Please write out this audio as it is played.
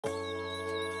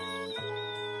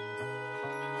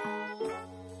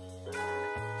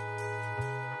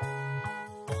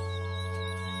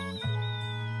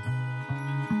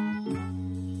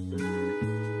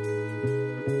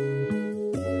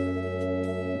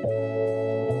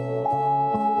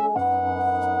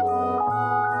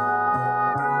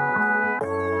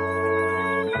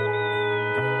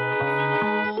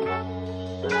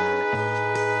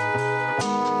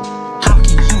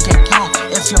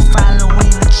if you're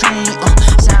following the trend.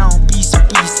 Sound beast,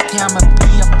 tell me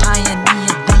be a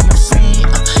pioneer, then your friend.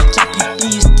 Drop your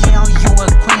beats, tell you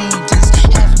acquaintance.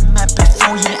 Haven't met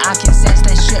before, yeah, I can sense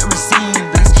that shit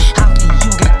resemblance. How can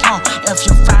you get caught if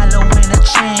you're following the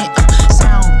trend?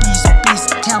 Sound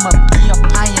beast, tell me be a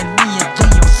pioneer,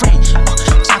 then your friend.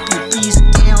 Drop your beats,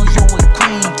 tell you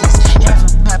acquaintance.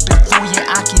 Haven't met before,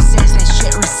 yeah, I can sense that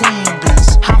shit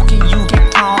resemblance. How can you get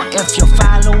caught if you're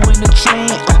following the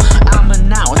trend? I'm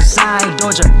an outside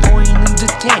dodger, going in the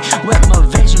tank with my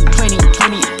vision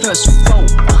 2020 plus 4.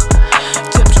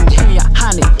 집중해야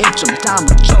하니 입좀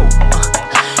담아줘.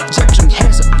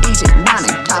 집중해서 이제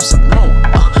나는 값을 모.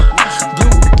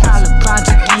 Blue collar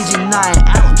반짝이지 나의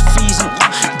outfit은.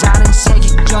 다른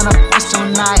색이 변화했어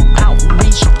나의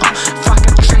outreach. Fuck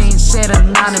a trendsetter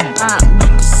나는 밤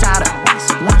밑에 살아.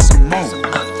 Want some more,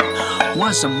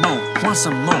 want some more, want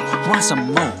some more, want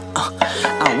some more.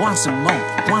 I want some more,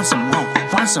 want some more,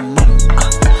 want some more.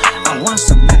 I want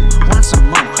some more, want some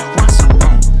more, want some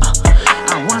more.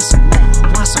 I want some more,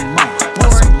 want some more,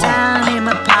 want some more. Down in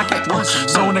my pocket,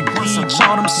 손에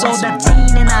귀처럼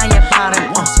쏟아지는 나의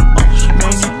발을.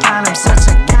 매일 바람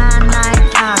스쳐간 나의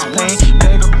cosplay.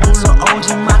 내가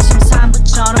불러오지 마침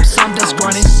산부처럼 Something's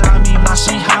running 삶이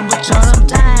마치 한부처럼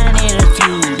다닐 a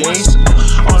few days.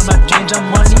 얼마 뒤 저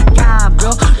멀리 가벼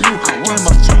Look at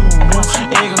my funeral.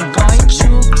 이건 거의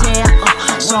축제야.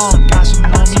 손가시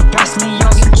몸이 가슴이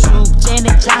여긴 축제.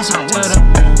 내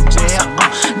자식들은 문제야.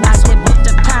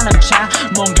 낮에부터 파란차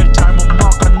뭔가를 잘못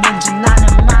먹었는지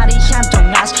나는 말이 한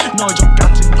통하지. 너희족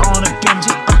같은 어느 겐지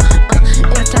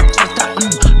일타절타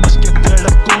맛있게 들러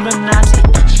꾸면 나지.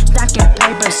 Stack and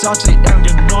paper 서치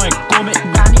당겨 너의 꿈에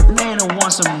나니. Man I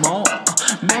want some more,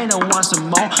 man I want some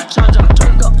more. 점점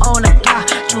들고 올라가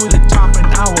to the top and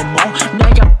I want more.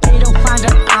 내가 필요한 건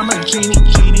I'm a genie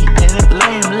in a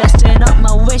lame. Listing up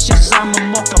my wishes I'm a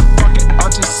mocha. Fuck it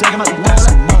어찌세게만 want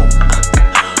some more,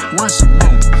 want some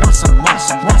more, want some more, want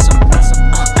some more, want some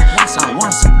more. I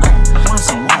want some more, want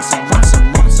some more, want some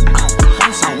more, want some more.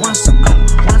 I want some more,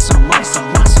 want some more, want some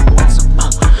more, want some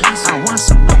more. I want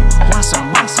some more, want some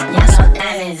more, want some more. Yellow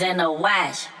diamonds in the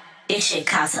watch. This shit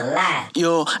costs a lot.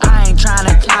 Yo, I ain't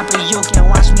tryna copy, you can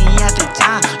watch me at the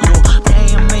top. Yo,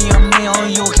 pay me a meal,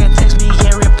 you can text me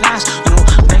every replies. Yo,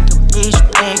 make a bitch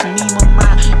beg me my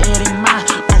mind, it ain't mine.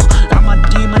 I'm a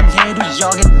demon head,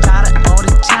 여기 따라 all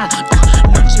the time.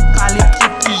 눈치 빨리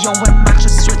팁이요, 왜 맞춰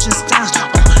switching styles.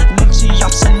 눈치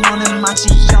없어 너는 마치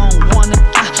영원한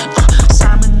가.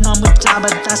 삶은 너무 짧아,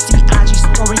 that's the IG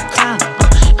story time.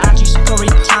 IG story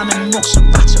time에 목숨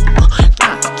바쳐.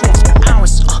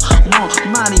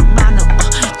 말이 많아,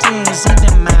 tears in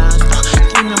their mouth.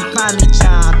 뛰면 빨리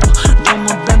잡아, 너무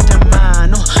뱀들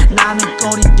많아. 나는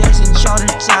꼬리 대신 혀를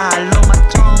잘로. My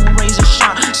tongue razor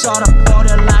sharp,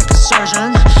 썰어버려 like a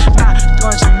surgeon. 말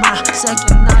걸지 마,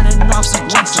 새끼 나는 없어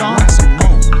걱정. Want some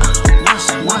more,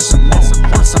 want some more,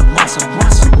 want some more, want some more,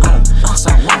 want some more.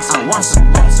 I want some more, want some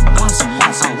more, I want some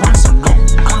more, want some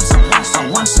more, I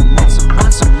want some more, want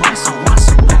some more, I want some more, want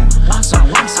some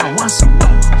more, I want some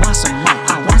more, want some more,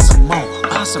 I want some more.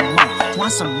 Want some more,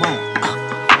 want some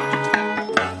more.